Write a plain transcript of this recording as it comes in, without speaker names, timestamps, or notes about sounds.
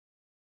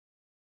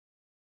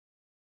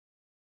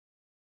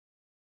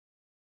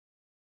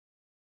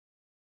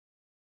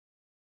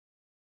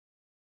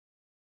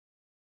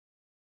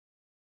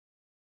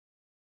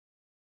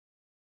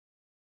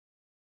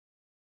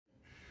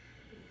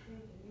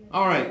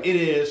All right, it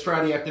is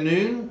Friday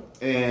afternoon,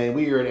 and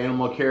we are at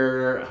Animal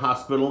Care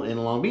Hospital in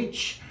Long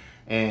Beach.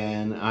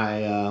 And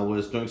I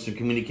was doing some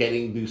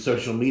communicating through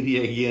social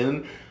media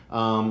again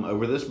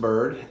over this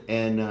bird.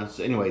 And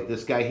so anyway,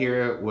 this guy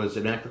here was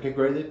an African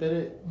gray that bit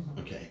it.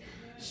 Okay,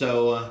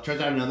 so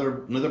turns out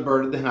another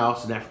bird at the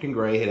house, an African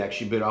gray, had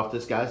actually bit off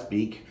this guy's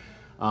beak.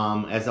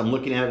 As I'm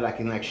looking at it, I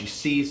can actually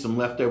see some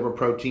leftover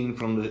protein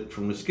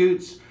from the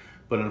scoots.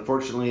 But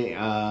unfortunately,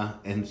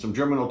 and some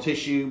germinal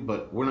tissue,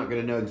 but we're not going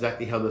to know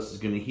exactly how this is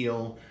going to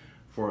heal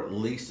for at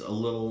least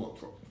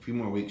for a few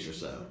more weeks or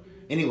so.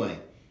 Anyway,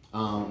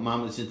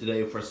 Mom is in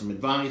today for some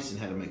advice and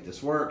how to make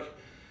this work.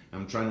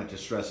 I'm trying not to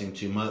stress him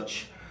too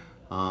much.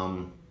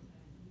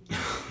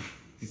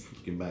 He's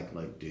looking back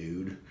like,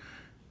 dude,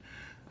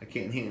 I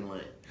can't handle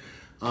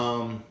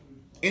it.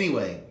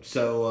 Anyway,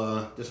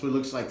 so this is what it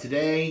looks like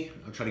today.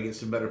 I'll try to get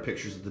some better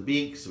pictures of the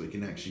beak so we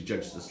can actually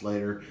judge this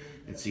later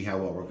and see how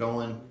well we're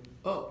going.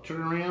 Oh,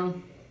 turn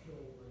around.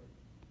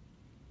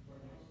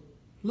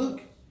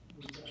 Look.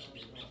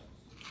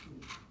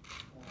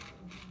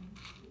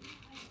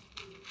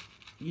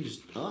 You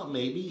just, oh,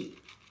 maybe.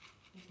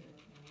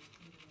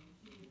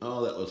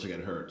 Oh, that looks like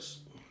it hurts.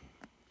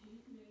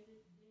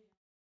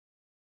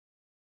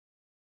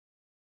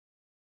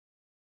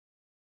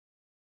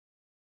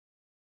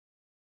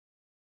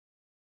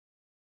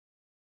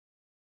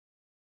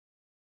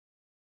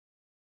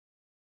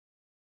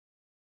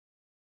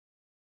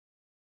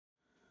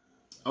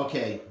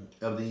 Okay,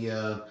 of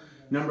the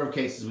number of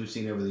cases we've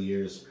seen over the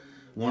years,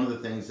 one of the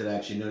things that I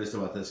actually noticed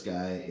about this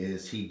guy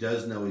is he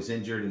does know he's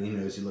injured, and he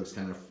knows he looks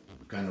kind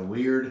of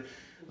weird.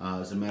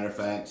 As a matter of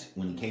fact,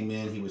 when he came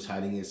in, he was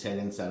hiding his head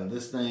inside of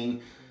this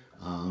thing.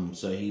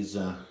 So he's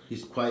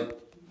quite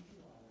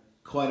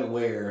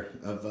aware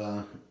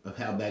of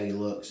how bad he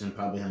looks and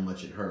probably how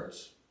much it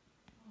hurts.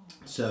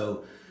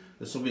 So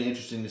this will be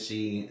interesting to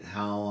see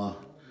how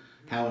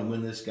and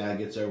when this guy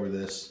gets over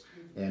this,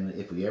 and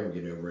if we ever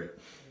get over it.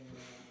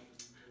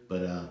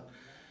 But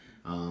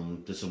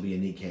this will be a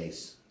neat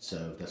case.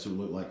 So that's what it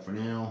looked like for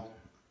now.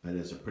 That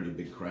is a pretty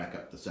big crack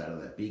up the side of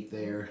that beak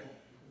there.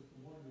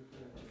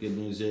 Good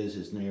news is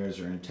his nares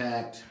are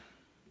intact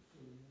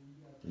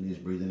and he's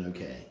breathing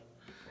okay.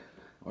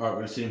 All right, we're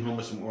gonna send him home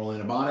with some oral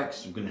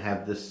antibiotics. We're gonna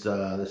have this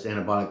this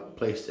antibiotic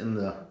placed in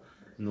the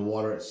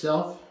water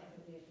itself,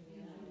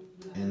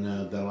 and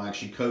that'll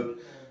actually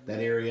coat that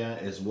area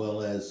as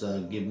well as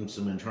give him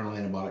some internal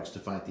antibiotics to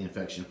fight the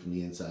infection from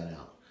the inside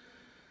out.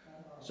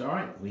 So, all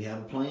right, we have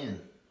a plan.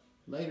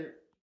 Later.